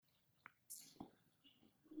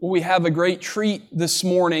We have a great treat this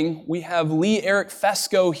morning. We have Lee Eric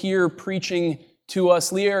Fesco here preaching to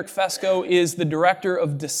us. Lee Eric Fesco is the Director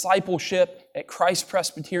of Discipleship at Christ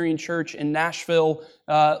Presbyterian Church in Nashville.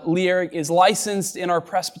 Lee Eric is licensed in our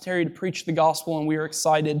presbytery to preach the gospel, and we are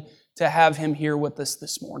excited to have him here with us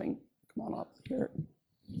this morning. Come on up, Eric.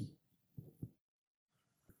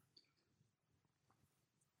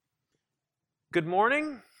 Good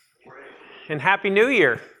morning and Happy New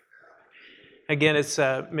Year. Again, as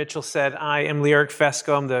Mitchell said, I am Lee Eric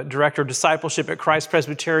Fesco. I'm the Director of Discipleship at Christ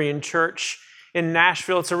Presbyterian Church in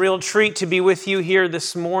Nashville. It's a real treat to be with you here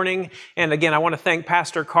this morning. And again, I want to thank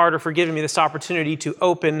Pastor Carter for giving me this opportunity to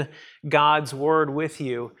open God's Word with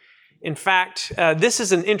you. In fact, this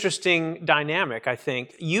is an interesting dynamic, I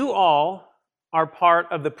think. You all are part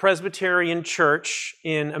of the Presbyterian Church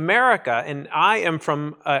in America, and I am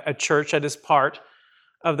from a church that is part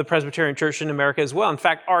of the Presbyterian Church in America as well. In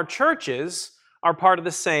fact, our churches are part of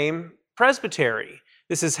the same presbytery.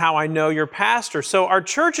 This is how I know your pastor. So our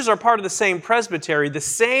churches are part of the same presbytery, the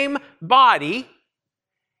same body,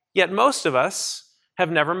 yet most of us have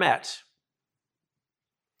never met.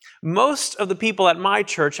 Most of the people at my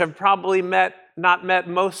church have probably not met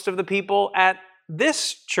most of the people at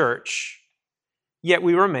this church. Yet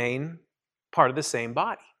we remain part of the same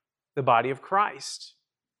body, the body of Christ.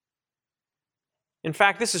 In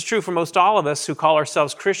fact, this is true for most all of us who call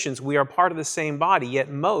ourselves Christians. We are part of the same body,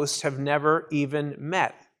 yet most have never even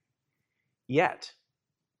met yet.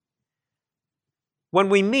 When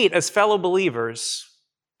we meet as fellow believers,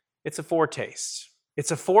 it's a foretaste.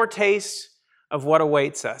 It's a foretaste of what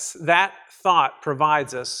awaits us. That thought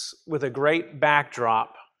provides us with a great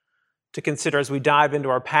backdrop to consider as we dive into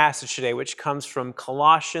our passage today, which comes from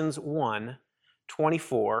Colossians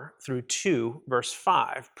 1:24 through 2, verse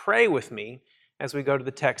 5. Pray with me as we go to the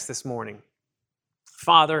text this morning.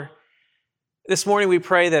 Father, this morning we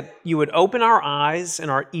pray that you would open our eyes and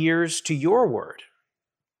our ears to your word.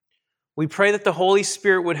 We pray that the Holy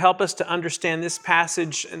Spirit would help us to understand this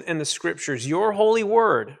passage and the scriptures, your holy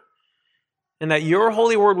word, and that your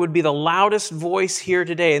holy word would be the loudest voice here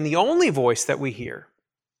today and the only voice that we hear.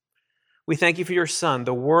 We thank you for your Son,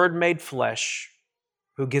 the Word made flesh,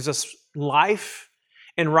 who gives us life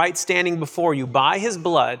and right standing before you by his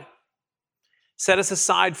blood. Set us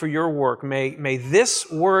aside for your work. May this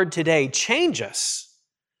word today change us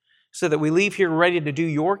so that we leave here ready to do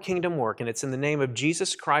your kingdom work. And it's in the name of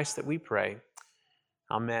Jesus Christ that we pray.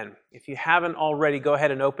 Amen. If you haven't already, go ahead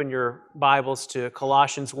and open your Bibles to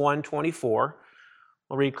Colossians 1:24.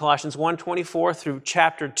 We'll read Colossians 1:24 through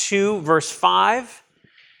chapter 2, verse 5.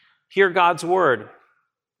 Hear God's word,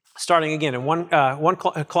 starting again in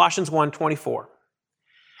Colossians 1:24.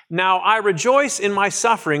 Now I rejoice in my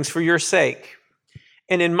sufferings for your sake,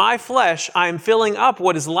 and in my flesh I am filling up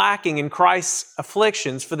what is lacking in Christ's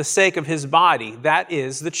afflictions for the sake of his body, that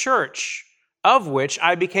is, the church, of which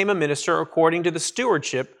I became a minister according to the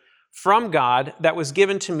stewardship from God that was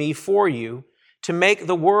given to me for you, to make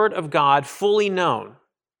the word of God fully known.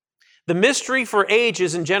 The mystery for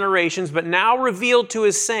ages and generations, but now revealed to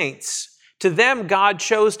his saints. To them God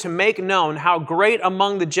chose to make known how great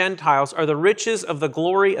among the Gentiles are the riches of the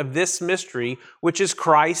glory of this mystery, which is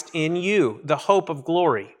Christ in you, the hope of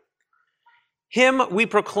glory. Him we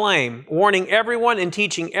proclaim, warning everyone and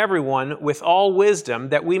teaching everyone with all wisdom,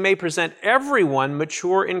 that we may present everyone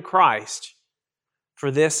mature in Christ. For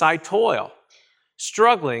this I toil,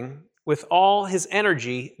 struggling with all his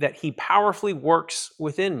energy that he powerfully works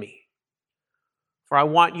within me. For I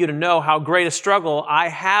want you to know how great a struggle I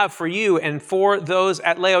have for you and for those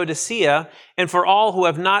at Laodicea and for all who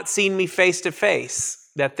have not seen me face to face,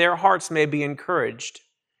 that their hearts may be encouraged,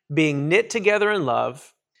 being knit together in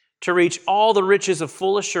love, to reach all the riches of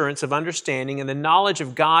full assurance of understanding and the knowledge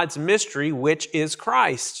of God's mystery, which is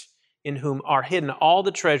Christ, in whom are hidden all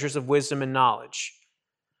the treasures of wisdom and knowledge.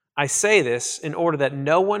 I say this in order that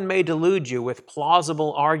no one may delude you with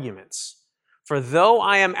plausible arguments. For though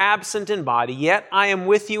I am absent in body, yet I am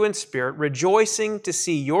with you in spirit, rejoicing to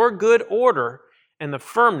see your good order and the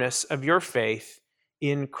firmness of your faith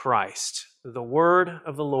in Christ. The word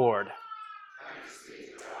of the Lord.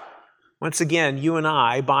 Once again, you and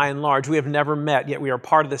I, by and large, we have never met, yet we are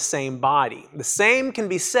part of the same body. The same can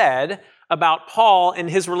be said about Paul and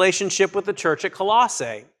his relationship with the church at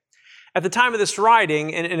Colossae. At the time of this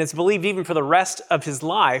writing, and it's believed even for the rest of his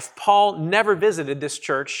life, Paul never visited this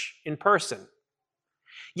church in person.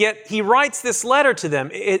 Yet he writes this letter to them.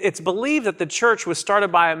 It's believed that the church was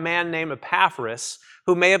started by a man named Epaphras,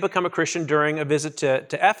 who may have become a Christian during a visit to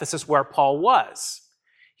Ephesus, where Paul was.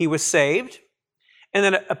 He was saved, and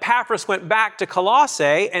then Epaphras went back to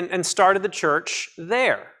Colossae and started the church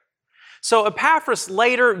there. So Epaphras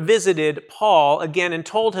later visited Paul again and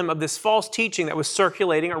told him of this false teaching that was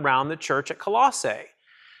circulating around the church at Colossae.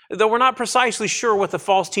 Though we're not precisely sure what the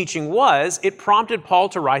false teaching was, it prompted Paul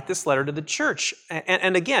to write this letter to the church.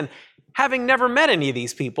 And again, having never met any of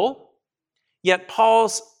these people, yet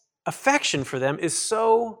Paul's affection for them is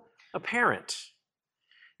so apparent.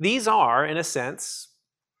 These are, in a sense,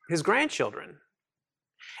 his grandchildren.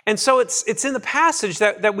 And so it's in the passage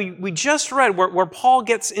that we just read where Paul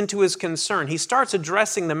gets into his concern. He starts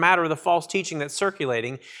addressing the matter of the false teaching that's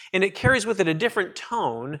circulating, and it carries with it a different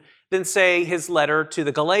tone than, say, his letter to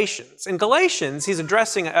the Galatians. In Galatians, he's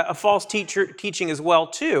addressing a false teaching as well,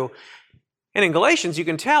 too. And in Galatians, you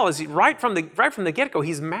can tell, right from the get-go,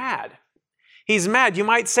 he's mad. He's mad. You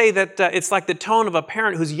might say that it's like the tone of a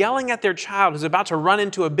parent who's yelling at their child who's about to run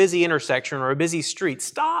into a busy intersection or a busy street.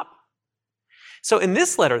 Stop. So in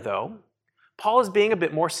this letter, though, Paul is being a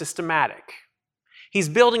bit more systematic. He's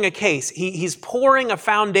building a case. He's pouring a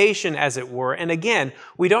foundation, as it were. And again,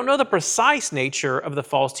 we don't know the precise nature of the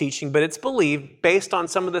false teaching, but it's believed, based on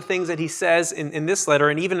some of the things that he says in this letter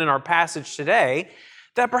and even in our passage today,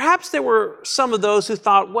 that perhaps there were some of those who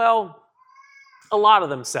thought, well, a lot of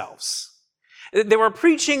themselves. They were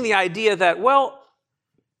preaching the idea that, well,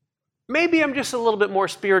 maybe I'm just a little bit more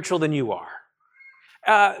spiritual than you are.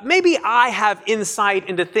 Maybe I have insight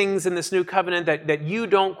into things in this new covenant that you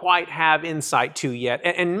don't quite have insight to yet.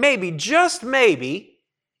 And maybe, just maybe,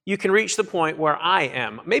 you can reach the point where I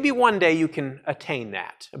am. Maybe one day you can obtain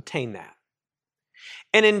that.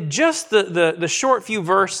 And in just the short few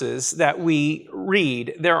verses that we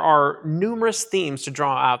read, there are numerous themes to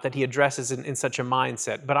draw out that he addresses in such a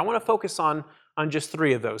mindset. But I want to focus on just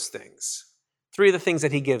three of those things. Three of the things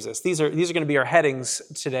that he gives us. These are going to be our headings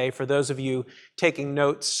today for those of you taking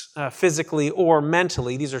notes physically or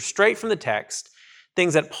mentally. These are straight from the text,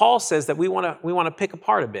 things that Paul says that we want to pick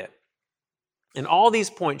apart a bit. And all these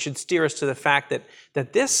points should steer us to the fact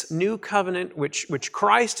that this new covenant, which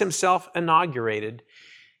Christ himself inaugurated,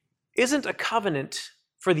 isn't a covenant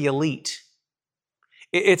for the elite.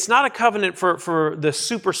 It's not a covenant for the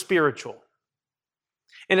super spiritual.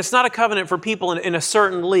 And it's not a covenant for people in a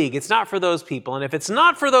certain league. It's not for those people. And if it's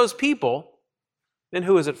not for those people, then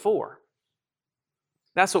who is it for?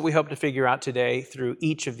 That's what we hope to figure out today through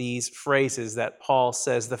each of these phrases that Paul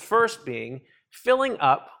says. The first being filling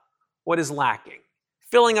up what is lacking.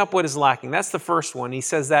 Filling up what is lacking. That's the first one. He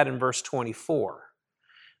says that in verse 24.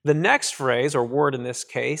 The next phrase, or word in this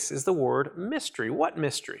case, is the word mystery. What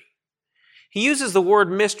mystery? He uses the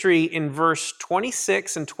word mystery in verse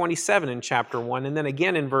 26 and 27 in chapter 1, and then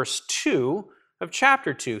again in verse 2 of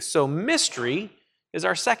chapter 2. So mystery is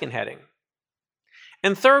our second heading.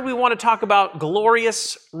 And third, we want to talk about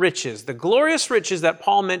glorious riches. The glorious riches that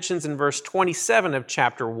Paul mentions in verse 27 of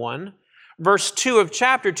chapter 1, verse 2 of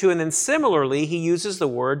chapter 2, and then similarly, he uses the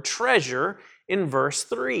word treasure in verse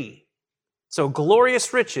 3. So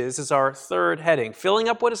glorious riches is our third heading. Filling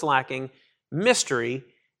up what is lacking, mystery,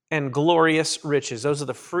 and glorious riches. Those are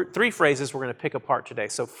the three phrases we're going to pick apart today.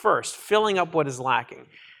 So first, filling up what is lacking.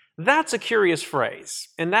 That's a curious phrase,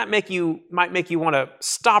 and that might make you want to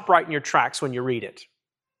stop right in your tracks when you read it.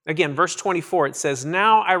 Again, verse 24, it says,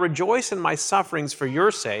 "Now I rejoice in my sufferings for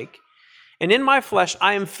your sake, and in my flesh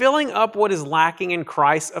I am filling up what is lacking in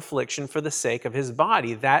Christ's affliction for the sake of his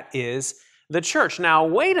body." That is the church. Now,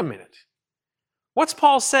 wait a minute. What's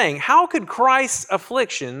Paul saying? How could Christ's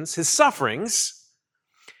afflictions, his sufferings,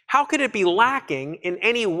 how could it be lacking in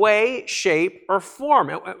any way, shape, or form?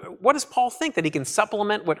 What does Paul think? That he can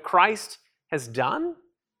supplement what Christ has done?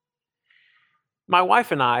 My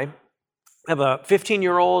wife and I have a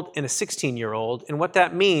 15-year-old and a 16-year-old, and what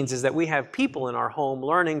that means is that we have people in our home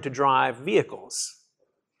learning to drive vehicles.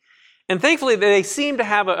 And thankfully, they seem to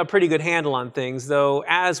have a pretty good handle on things, though,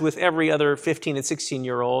 as with every other 15 and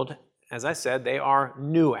 16-year-old, as I said, they are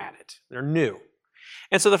new at it. They're new.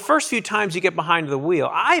 And so the first few times you get behind the wheel,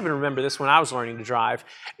 I even remember this when I was learning to drive,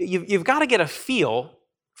 you've got to get a feel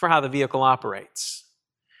for how the vehicle operates.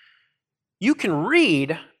 You can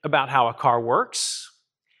read about how a car works.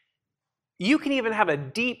 You can even have a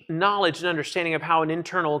deep knowledge and understanding of how an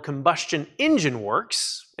internal combustion engine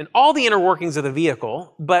works and all the inner workings of the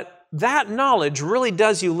vehicle, but that knowledge really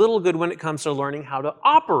does you little good when it comes to learning how to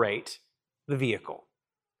operate the vehicle.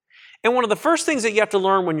 And one of the first things that you have to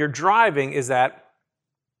learn when you're driving is that,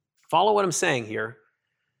 follow what I'm saying here,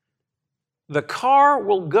 the car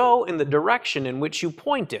will go in the direction in which you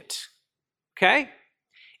point it, okay?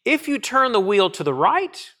 If you turn the wheel to the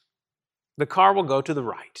right, the car will go to the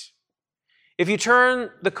right. If you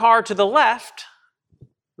turn the car to the left,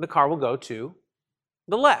 the car will go to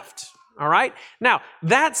the left, all right? Now,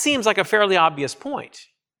 that seems like a fairly obvious point.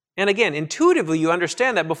 And again, intuitively, you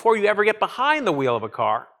understand that before you ever get behind the wheel of a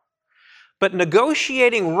car. But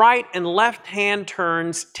negotiating right and left-hand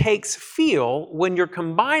turns takes feel when you're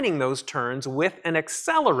combining those turns with an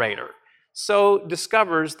accelerator. So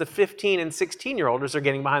discovers the 15 and 16-year-olds as they're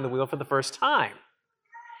getting behind the wheel for the first time.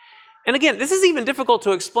 And again, this is even difficult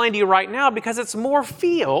to explain to you right now because it's more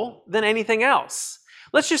feel than anything else.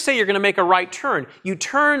 Let's just say you're going to make a right turn. You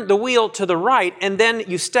turn the wheel to the right and then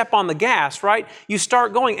you step on the gas, right? You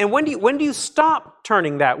start going. And when do you stop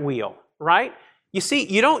turning that wheel, right? You see,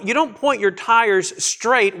 you don't point your tires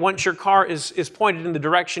straight once your car is pointed in the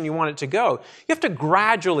direction you want it to go. You have to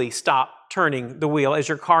gradually stop turning the wheel as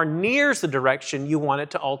your car nears the direction you want it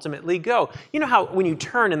to ultimately go. You know how when you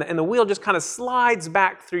turn and the wheel just kind of slides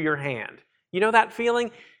back through your hand? You know that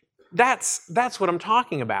feeling? That's what I'm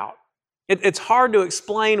talking about. It's hard to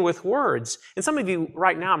explain with words. And some of you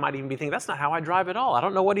right now might even be thinking, that's not how I drive at all. I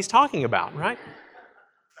don't know what he's talking about, right?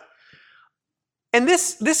 And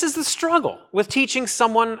this is the struggle with teaching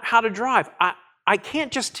someone how to drive. I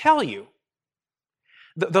can't just tell you,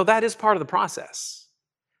 though that is part of the process.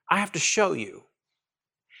 I have to show you.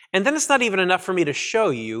 And then it's not even enough for me to show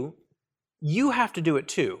you. You have to do it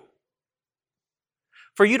too.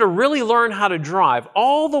 For you to really learn how to drive,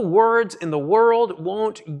 all the words in the world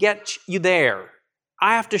won't get you there.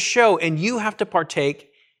 I have to show, and you have to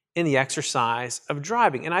partake in the exercise of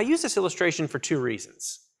driving. And I use this illustration for two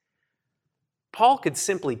reasons. Paul could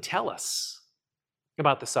simply tell us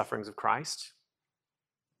about the sufferings of Christ.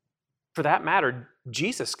 For that matter,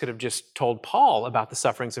 Jesus could have just told Paul about the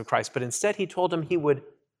sufferings of Christ, but instead he told him he would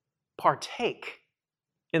partake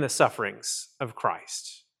in the sufferings of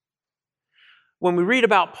Christ. When we read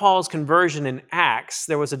about Paul's conversion in Acts,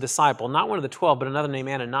 there was a disciple, not one of the 12, but another named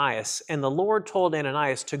Ananias, and the Lord told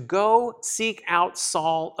Ananias to go seek out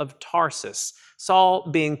Saul of Tarsus, Saul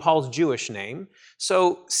being Paul's Jewish name.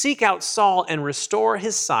 So seek out Saul and restore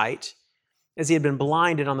his sight, as he had been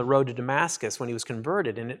blinded on the road to Damascus when he was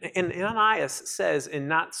converted. And Ananias says in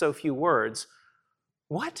not so few words,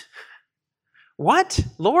 "What? What?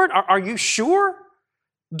 Lord, are you sure?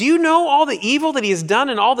 Do you know all the evil that he has done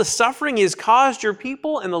and all the suffering he has caused your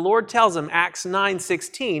people?" And the Lord tells him, Acts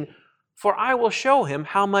 9:16, "For I will show him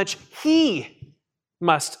how much he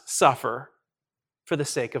must suffer for the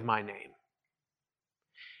sake of my name."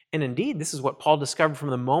 And indeed, this is what Paul discovered from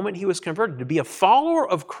the moment he was converted. To be a follower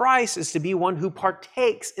of Christ is to be one who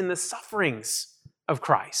partakes in the sufferings of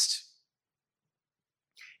Christ.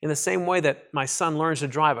 In the same way that my son learns to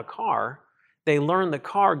drive a car, they learn the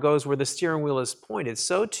car goes where the steering wheel is pointed.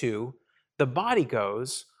 So too, the body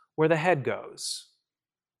goes where the head goes.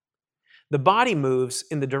 The body moves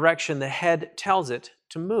in the direction the head tells it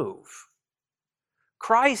to move.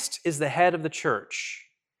 Christ is the head of the church,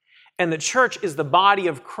 and the church is the body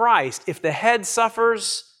of Christ. If the head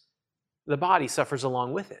suffers, the body suffers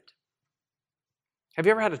along with it. Have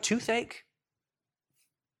you ever had a toothache?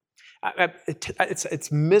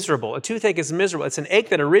 It's miserable. A toothache is miserable. It's an ache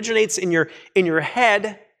that originates in your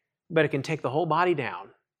head, but it can take the whole body down.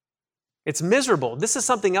 It's miserable. This is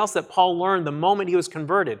something else that Paul learned the moment he was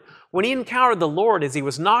converted. When he encountered the Lord, as he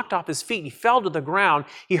was knocked off his feet, he fell to the ground.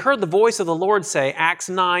 He heard the voice of the Lord say, Acts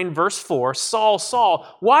 9, verse 4, "Saul,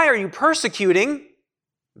 Saul, why are you persecuting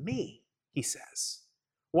me?" he says.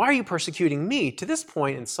 Why are you persecuting me? To this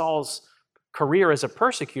point in Saul's career as a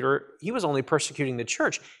persecutor, he was only persecuting the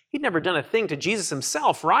church. He'd never done a thing to Jesus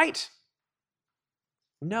himself, right?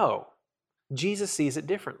 No, Jesus sees it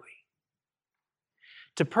differently.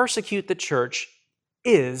 To persecute the church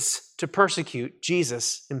is to persecute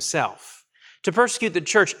Jesus himself. To persecute the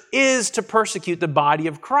church is to persecute the body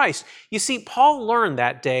of Christ. You see, Paul learned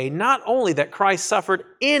that day not only that Christ suffered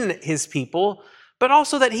in his people, but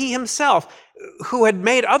also that he himself, who had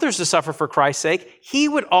made others to suffer for Christ's sake, he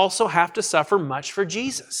would also have to suffer much for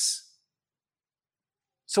Jesus.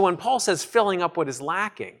 So when Paul says filling up what is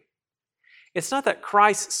lacking, it's not that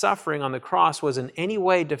Christ's suffering on the cross was in any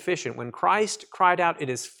way deficient. When Christ cried out, "It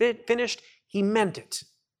is finished," he meant it.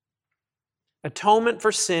 Atonement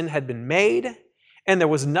for sin had been made, and there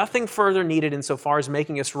was nothing further needed insofar as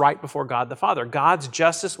making us right before God the Father. God's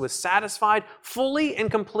justice was satisfied fully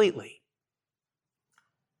and completely.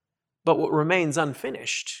 But what remains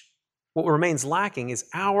unfinished, what remains lacking, is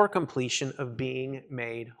our completion of being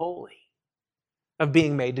made holy, of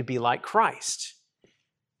being made to be like Christ.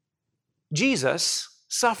 Jesus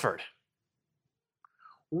suffered.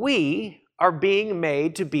 We are being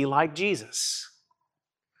made to be like Jesus.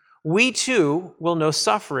 We too will know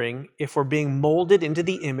suffering if we're being molded into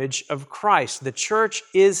the image of Christ. The church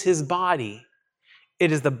is his body.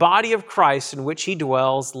 It is the body of Christ in which he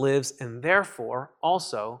dwells, lives, and therefore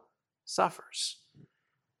also suffers.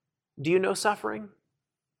 Do you know suffering?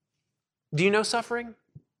 Do you know suffering?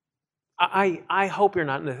 I hope you're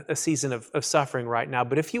not in a season of suffering right now,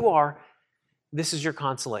 but if you are, this is your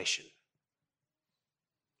consolation.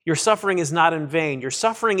 Your suffering is not in vain. Your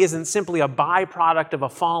suffering isn't simply a byproduct of a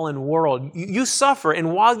fallen world. You suffer,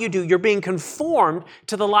 and while you do, you're being conformed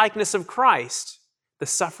to the likeness of Christ, the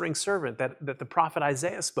suffering servant that the prophet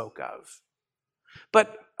Isaiah spoke of.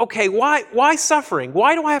 But, okay, why suffering?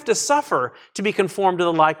 Why do I have to suffer to be conformed to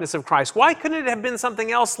the likeness of Christ? Why couldn't it have been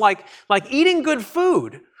something else like eating good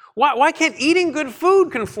food? Why can't eating good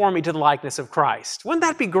food conform me to the likeness of Christ? Wouldn't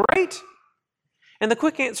that be great? And the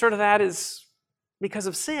quick answer to that is because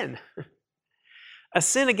of sin. A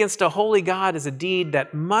sin against a holy God is a deed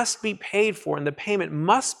that must be paid for, and the payment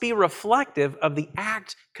must be reflective of the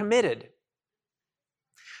act committed.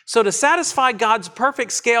 So to satisfy God's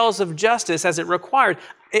perfect scales of justice as it required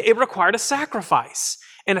a sacrifice.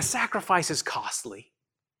 And a sacrifice is costly.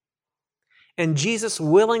 And Jesus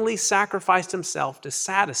willingly sacrificed himself to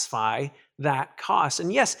satisfy that cost.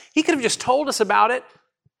 And yes, he could have just told us about it.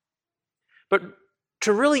 But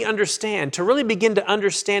to really understand, to really begin to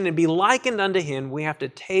understand and be likened unto him, we have to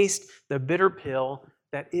taste the bitter pill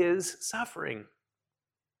that is suffering.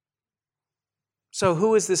 So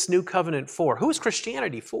who is this new covenant for? Who is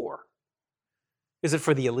Christianity for? Is it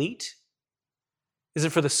for the elite? Is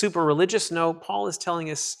it for the super religious? No, Paul is telling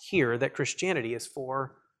us here that Christianity is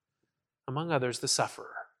for, among others, the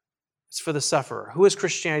sufferer. It's for the sufferer. Who is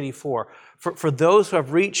Christianity for? For those who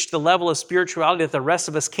have reached the level of spirituality that the rest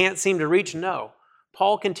of us can't seem to reach? No.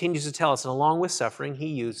 Paul continues to tell us, and along with suffering, he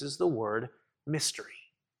uses the word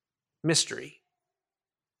mystery. Mystery.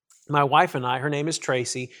 My wife and I, her name is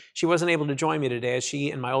Tracy. She wasn't able to join me today as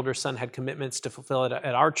she and my older son had commitments to fulfill at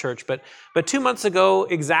our church. But 2 months ago,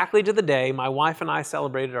 exactly to the day, my wife and I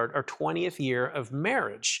celebrated our 20th year of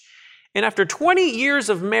marriage. And after 20 years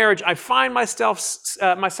of marriage, I find myself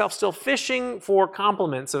still fishing for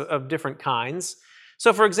compliments of different kinds.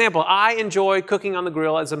 So for example, I enjoy cooking on the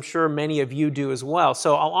grill, as I'm sure many of you do as well.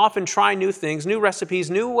 So I'll often try new things, new recipes,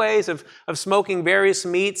 new ways of smoking various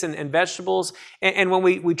meats and vegetables. And when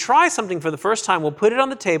we try something for the first time, we'll put it on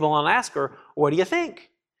the table and I'll ask her, what do you think?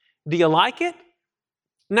 Do you like it?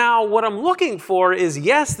 Now, what I'm looking for is,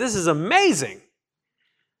 yes, this is amazing.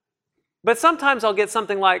 But sometimes I'll get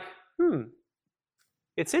something like,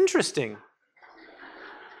 it's interesting.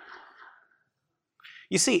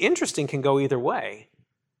 You see, interesting can go either way,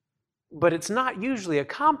 but it's not usually a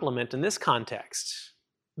compliment in this context.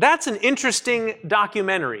 That's an interesting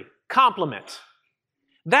documentary, compliment.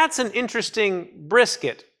 That's an interesting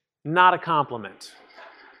brisket, not a compliment.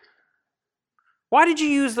 Why did you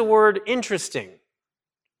use the word interesting?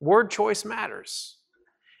 Word choice matters,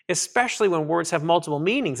 especially when words have multiple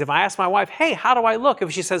meanings. If I ask my wife, hey, how do I look?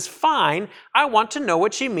 If she says fine, I want to know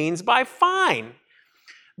what she means by fine.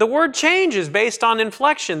 The word changes based on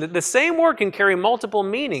inflection. The same word can carry multiple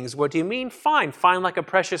meanings. What do you mean fine? Fine like a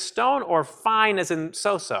precious stone, or fine as in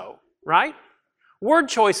so-so, right? Word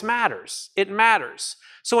choice matters. It matters.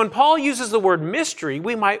 So when Paul uses the word mystery,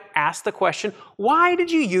 we might ask the question, why did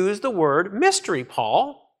you use the word mystery,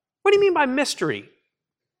 Paul? What do you mean by mystery?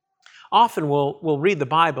 Often we'll read the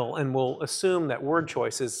Bible and we'll assume that word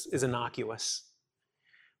choice is innocuous.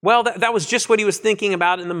 Well, that was just what he was thinking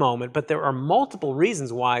about in the moment, but there are multiple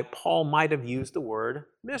reasons why Paul might have used the word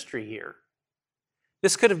mystery here.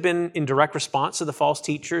 This could have been in direct response to the false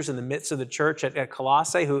teachers in the midst of the church at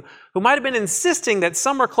Colossae who might have been insisting that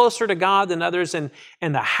some are closer to God than others, and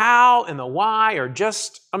the how and the why are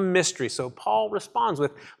just a mystery. So Paul responds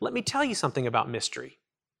with, let me tell you something about mystery.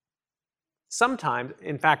 Sometimes,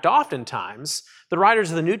 in fact, oftentimes, the writers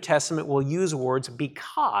of the New Testament will use words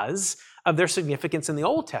because of their significance in the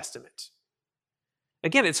Old Testament.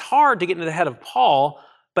 Again, it's hard to get into the head of Paul,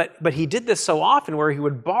 but he did this so often where he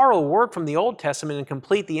would borrow a word from the Old Testament and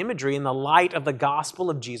complete the imagery in the light of the gospel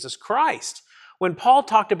of Jesus Christ. When Paul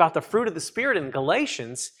talked about the fruit of the Spirit in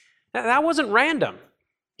Galatians, that wasn't random.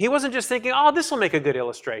 He wasn't just thinking, oh, this will make a good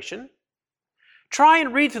illustration. Try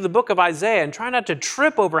and read through the book of Isaiah and try not to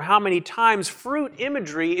trip over how many times fruit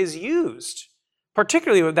imagery is used,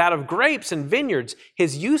 particularly with that of grapes and vineyards.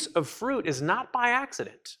 His use of fruit is not by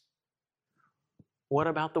accident. What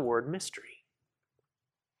about the word mystery?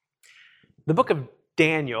 The book of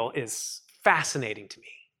Daniel is fascinating to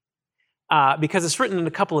me because it's written in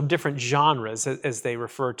a couple of different genres, as they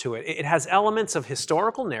refer to it. It has elements of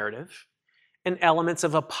historical narrative and elements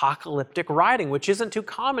of apocalyptic writing, which isn't too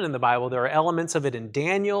common in the Bible. There are elements of it in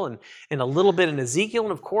Daniel and a little bit in Ezekiel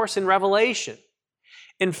and, of course, in Revelation.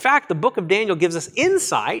 In fact, the book of Daniel gives us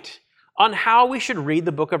insight on how we should read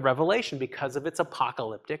the book of Revelation because of its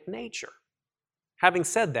apocalyptic nature. Having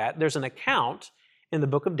said that, there's an account in the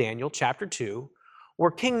book of Daniel, chapter 2,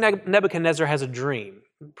 where King Nebuchadnezzar has a dream.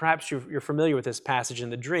 Perhaps you're familiar with this passage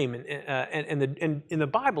in the dream. And in the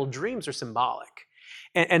Bible, dreams are symbolic.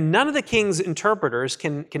 And none of the king's interpreters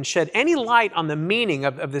can shed any light on the meaning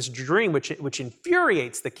of this dream, which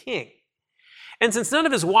infuriates the king. And since none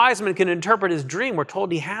of his wise men can interpret his dream, we're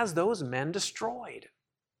told he has those men destroyed.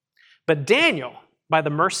 But Daniel, by the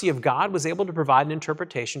mercy of God, was able to provide an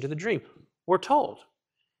interpretation to the dream. We're told,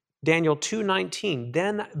 Daniel 2:19,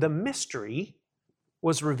 then the mystery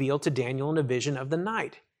was revealed to Daniel in a vision of the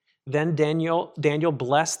night. Then Daniel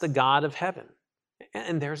blessed the God of heaven.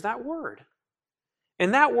 And there's that word.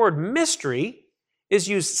 And that word mystery is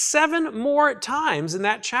used 7 more times in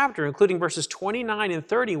that chapter, including verses 29 and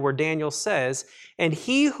 30, where Daniel says, and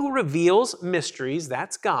he who reveals mysteries,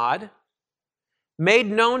 that's God,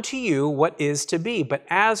 made known to you what is to be. But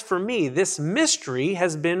as for me, this mystery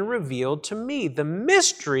has been revealed to me. The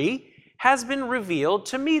mystery has been revealed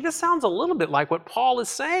to me. This sounds a little bit like what Paul is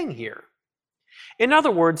saying here. In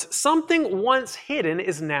other words, something once hidden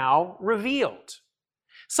is now revealed.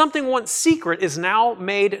 Something once secret is now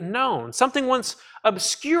made known. Something once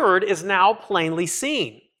obscured is now plainly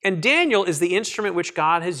seen. And Daniel is the instrument which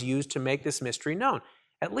God has used to make this mystery known.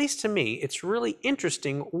 At least to me, it's really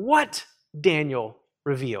interesting what Daniel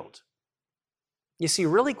revealed. You see,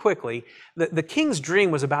 really quickly, the king's dream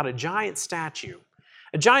was about a giant statue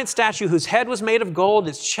whose head was made of gold,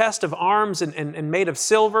 its chest of arms and made of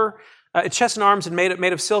silver, its chest and arms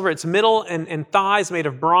made of silver, its middle and thighs made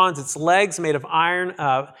of bronze, its legs made of iron,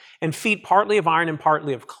 and feet partly of iron and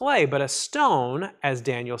partly of clay. But a stone, as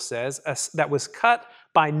Daniel says, that was cut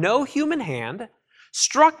by no human hand,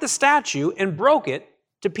 struck the statue and broke it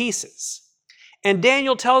to pieces. And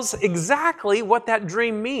Daniel tells exactly what that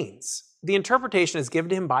dream means. The interpretation is given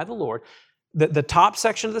to him by the Lord. The top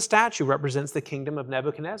section of the statue represents the kingdom of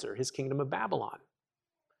Nebuchadnezzar, his kingdom of Babylon.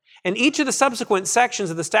 And each of the subsequent sections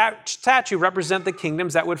of the statue represent the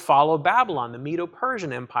kingdoms that would follow Babylon, the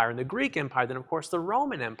Medo-Persian Empire and the Greek Empire, then of course the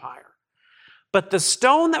Roman Empire. But the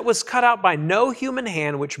stone that was cut out by no human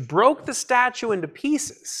hand, which broke the statue into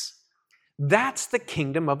pieces, that's the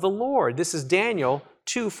kingdom of the Lord. This is Daniel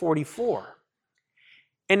 2:44.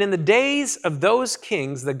 And in the days of those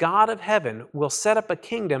kings, the God of heaven will set up a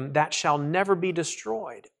kingdom that shall never be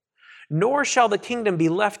destroyed, nor shall the kingdom be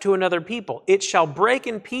left to another people. It shall break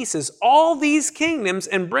in pieces all these kingdoms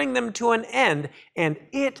and bring them to an end, and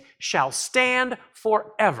it shall stand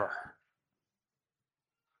forever.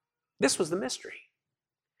 This was the mystery.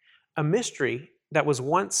 A mystery that was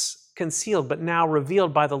once concealed, but now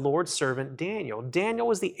revealed by the Lord's servant Daniel. Daniel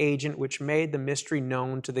was the agent which made the mystery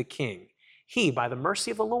known to the king. He, by the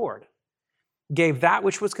mercy of the Lord, gave that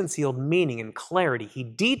which was concealed meaning and clarity. He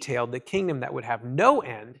detailed the kingdom that would have no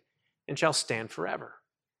end and shall stand forever.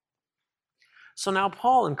 So now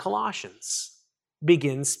Paul in Colossians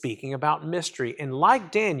begins speaking about mystery. And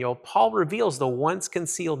like Daniel, Paul reveals the once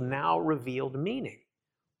concealed, now revealed meaning.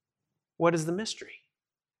 What is the mystery?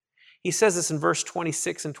 He says this in verse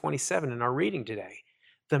 26 and 27 in our reading today.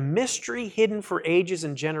 The mystery hidden for ages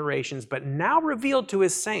and generations, but now revealed to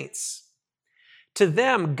his saints. To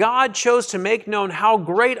them, God chose to make known how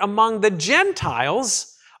great among the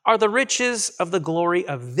Gentiles are the riches of the glory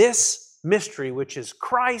of this mystery, which is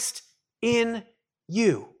Christ in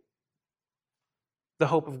you, the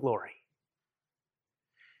hope of glory.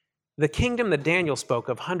 The kingdom that Daniel spoke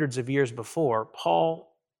of hundreds of years before,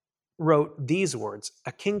 Paul wrote these words,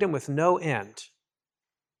 a kingdom with no end.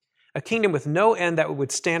 A kingdom with no end that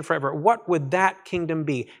would stand forever. What would that kingdom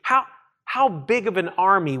be? How big of an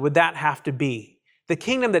army would that have to be? The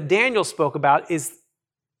kingdom that Daniel spoke about is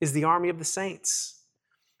the army of the saints.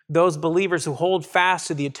 Those believers who hold fast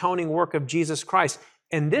to the atoning work of Jesus Christ.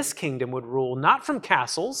 And this kingdom would rule not from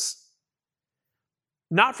castles,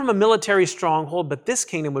 not from a military stronghold, but this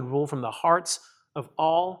kingdom would rule from the hearts of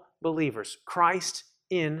all believers. Christ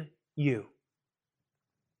in you.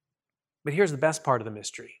 But here's the best part of the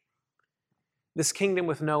mystery. This kingdom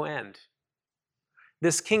with no end.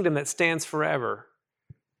 This kingdom that stands forever.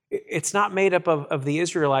 It's not made up of the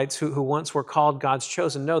Israelites who once were called God's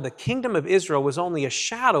chosen. No, the kingdom of Israel was only a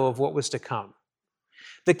shadow of what was to come.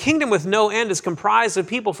 The kingdom with no end is comprised of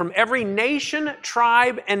people from every nation,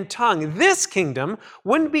 tribe, and tongue. This kingdom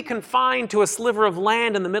wouldn't be confined to a sliver of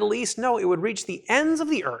land in the Middle East. No, it would reach the ends of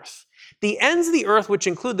the earth. The ends of the earth, which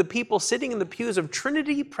include the people sitting in the pews of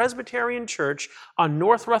Trinity Presbyterian Church on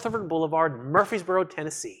North Rutherford Boulevard, Murfreesboro,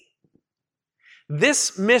 Tennessee.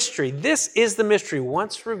 This mystery, this is the mystery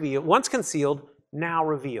once revealed, once concealed, now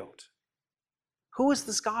revealed. Who is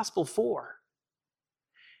this gospel for?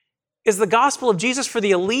 Is the gospel of Jesus for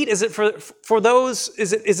the elite? Is it for those?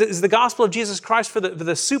 Is the gospel of Jesus Christ for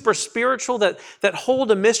the super spiritual that hold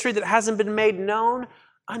a mystery that hasn't been made known?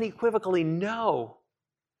 Unequivocally, no.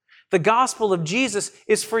 The gospel of Jesus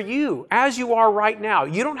is for you, as you are right now.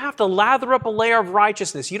 You don't have to lather up a layer of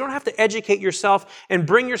righteousness. You don't have to educate yourself and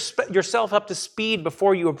bring yourself up to speed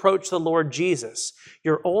before you approach the Lord Jesus.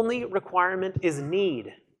 Your only requirement is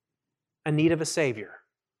need, a need of a Savior.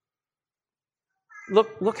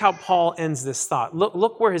 Look how Paul ends this thought.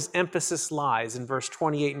 Look where his emphasis lies in verse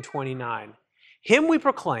 28 and 29. Him we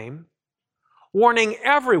proclaim, warning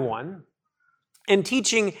everyone and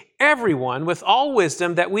teaching everyone with all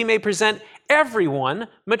wisdom that we may present everyone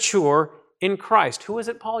mature in Christ. Who is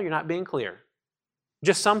it, Paul? You're not being clear.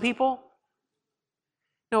 Just some people?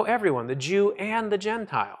 No, everyone, the Jew and the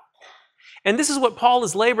Gentile. And this is what Paul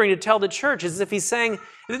is laboring to tell the church, as if he's saying,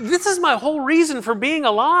 this is my whole reason for being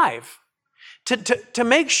alive. To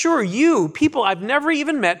make sure you, people I've never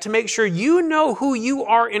even met, to make sure you know who you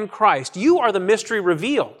are in Christ. You are the mystery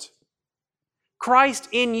revealed. Christ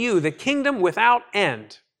in you, the kingdom without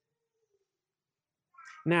end.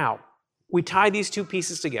 Now, we tie these two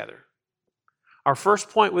pieces together. Our first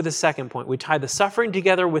point with the second point. We tie the suffering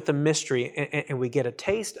together with the mystery, and we get a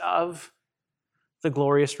taste of the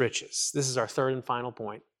glorious riches. This is our third and final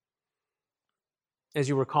point. As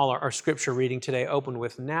you recall, our scripture reading today opened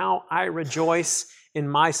with, "Now I rejoice in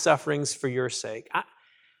my sufferings for your sake."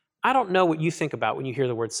 I don't know what you think about when you hear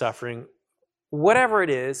the word suffering. Whatever it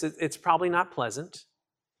is, it's probably not pleasant.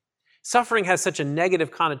 Suffering has such a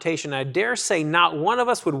negative connotation. I dare say not one of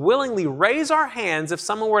us would willingly raise our hands if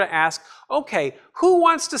someone were to ask, okay, who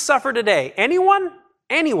wants to suffer today? Anyone?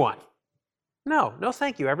 Anyone? No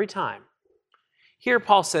thank you every time. Here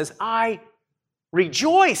Paul says, I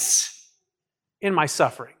rejoice in my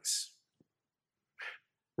sufferings.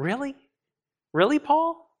 Really? Really,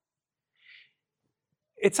 Paul?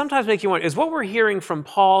 It sometimes makes you wonder, is what we're hearing from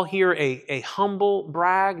Paul here a humble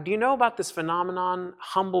brag? Do you know about this phenomenon,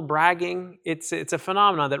 humble bragging? It's a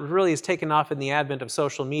phenomenon that really has taken off in the advent of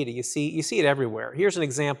social media. You see it everywhere. Here's an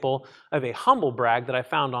example of a humble brag that I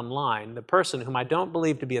found online. The person, whom I don't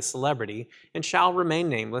believe to be a celebrity and shall remain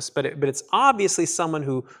nameless, but it's obviously someone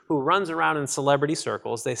who runs around in celebrity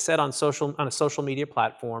circles. They said on a social media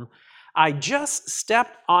platform, "I just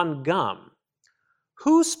stepped on gum.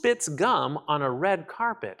 Who spits gum on a red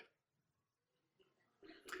carpet?"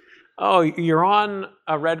 Oh, you're on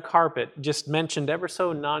a red carpet, just mentioned ever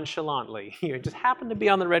so nonchalantly. You just happen to be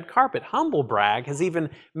on the red carpet. Humble brag has even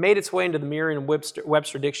made its way into the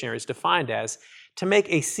Merriam-Webster dictionaries, defined as to make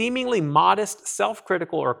a seemingly modest,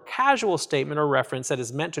 self-critical, or casual statement or reference that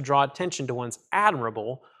is meant to draw attention to one's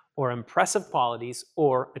admirable or impressive qualities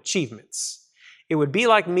or achievements. It would be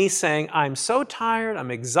like me saying, "I'm so tired, I'm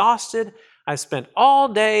exhausted, I spent all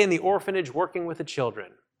day in the orphanage working with the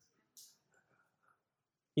children."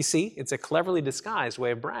 You see, it's a cleverly disguised way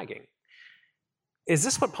of bragging. Is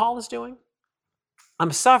this what Paul is doing?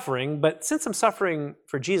 I'm suffering, but since I'm suffering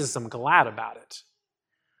for Jesus, I'm glad about it.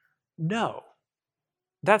 No,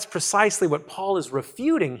 that's precisely what Paul is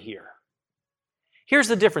refuting here. Here's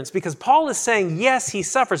the difference, because Paul is saying, yes, he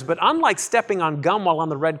suffers, but unlike stepping on gum while on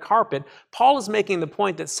the red carpet, Paul is making the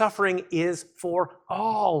point that suffering is for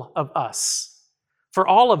all of us. For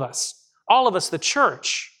all of us, the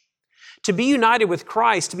church. To be united with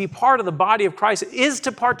Christ, to be part of the body of Christ, is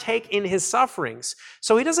to partake in his sufferings.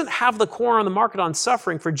 So he doesn't have the corner on the market on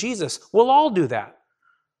suffering for Jesus. We'll all do that.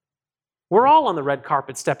 We're all on the red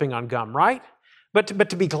carpet stepping on gum, right? But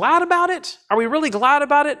to be glad about it? Are we really glad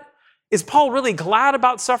about it? Is Paul really glad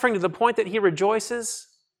about suffering to the point that he rejoices?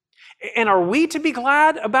 And are we to be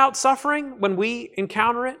glad about suffering when we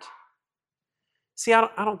encounter it? See, I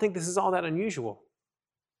don't think this is all that unusual.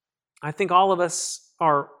 I think all of us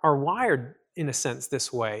are wired, in a sense,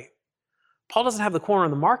 this way. Paul doesn't have the corner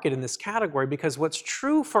on the market in this category because what's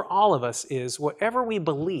true for all of us is whatever we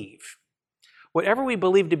believe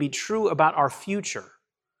to be true about our future,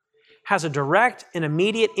 has a direct and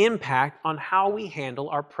immediate impact on how we handle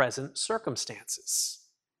our present circumstances.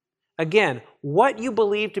 Again, what you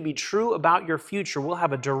believe to be true about your future will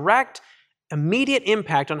have a direct, immediate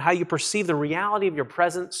impact on how you perceive the reality of your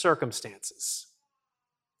present circumstances.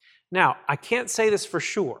 Now, I can't say this for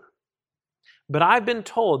sure, but I've been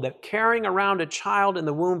told that carrying around a child in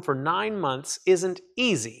the womb for 9 months isn't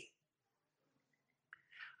easy.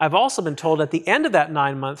 I've also been told at the end of that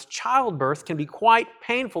 9 months, childbirth can be quite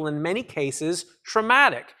painful, in many cases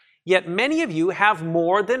traumatic. Yet many of you have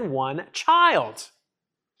more than one child.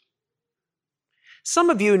 Some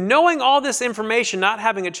of you, knowing all this information, not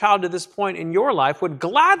having a child to this point in your life, would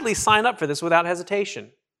gladly sign up for this without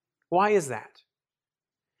hesitation. Why is that?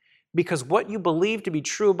 because what you believe to be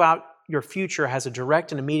true about your future has a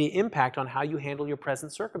direct and immediate impact on how you handle your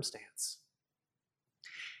present circumstance.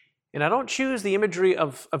 And I don't choose the imagery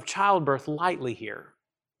of childbirth lightly here.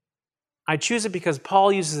 I choose it because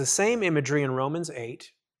Paul uses the same imagery in Romans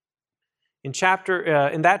 8. In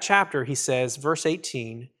that chapter, he says, verse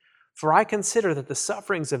 18, "For I consider that the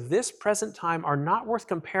sufferings of this present time are not worth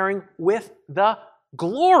comparing with the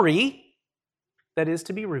glory that is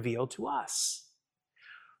to be revealed to us.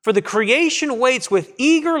 For the creation waits with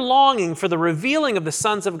eager longing for the revealing of the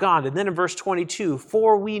sons of God." And then in verse 22,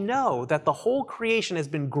 "For we know that the whole creation has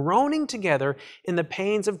been groaning together in the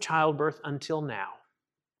pains of childbirth until now."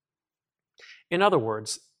 In other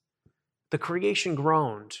words, the creation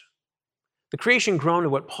groaned. The creation groaned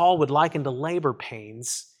at what Paul would liken to labor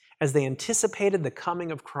pains as they anticipated the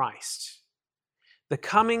coming of Christ. The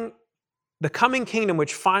coming kingdom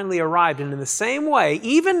which finally arrived. And in the same way,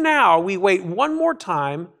 even now, we wait one more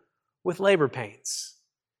time with labor pains,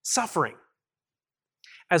 suffering,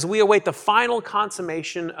 as we await the final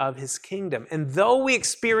consummation of his kingdom. And though we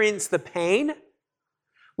experience the pain,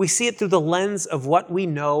 we see it through the lens of what we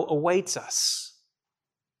know awaits us,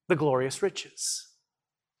 the glorious riches.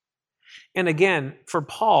 And again, for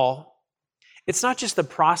Paul, it's not just the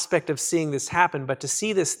prospect of seeing this happen, but to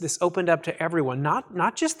see this opened up to everyone,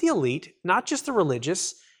 not just the elite, not just the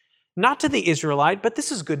religious, not to the Israelite, but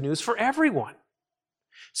this is good news for everyone.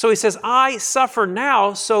 So he says, I suffer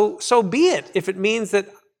now, so be it, if it means that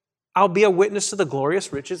I'll be a witness to the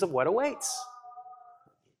glorious riches of what awaits.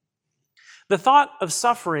 The thought of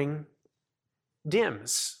suffering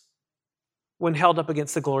dims when held up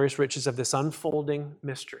against the glorious riches of this unfolding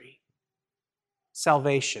mystery.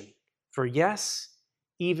 Salvation for, yes,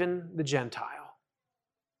 even the Gentile.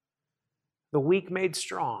 The weak made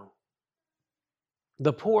strong.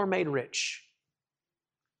 The poor made rich.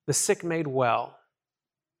 The sick made well.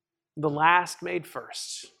 The last made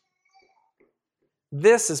first.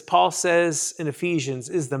 This, as Paul says in Ephesians,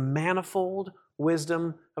 is the manifold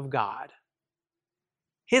wisdom of God.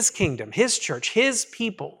 His kingdom, his church, his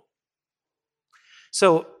people.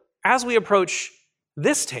 So as we approach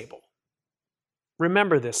this table,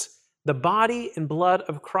 remember this. The body and blood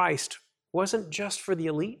of Christ wasn't just for the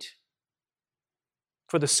elite,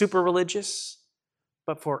 for the super religious,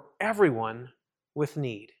 but for everyone with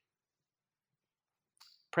need.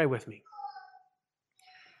 Pray with me.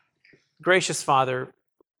 Gracious Father,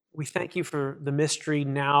 we thank you for the mystery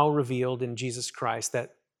now revealed in Jesus Christ,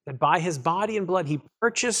 that by his body and blood, he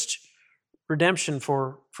purchased redemption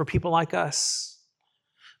for people like us.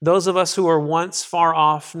 Those of us who are once far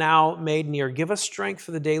off, now made near. Give us strength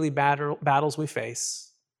for the daily battles we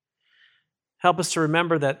face. Help us to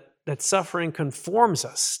remember that suffering conforms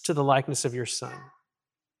us to the likeness of your Son.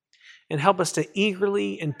 And help us to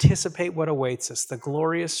eagerly anticipate what awaits us, the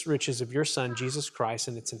glorious riches of your Son, Jesus Christ.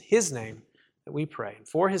 And it's in his name that we pray. And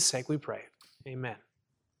for his sake we pray. Amen.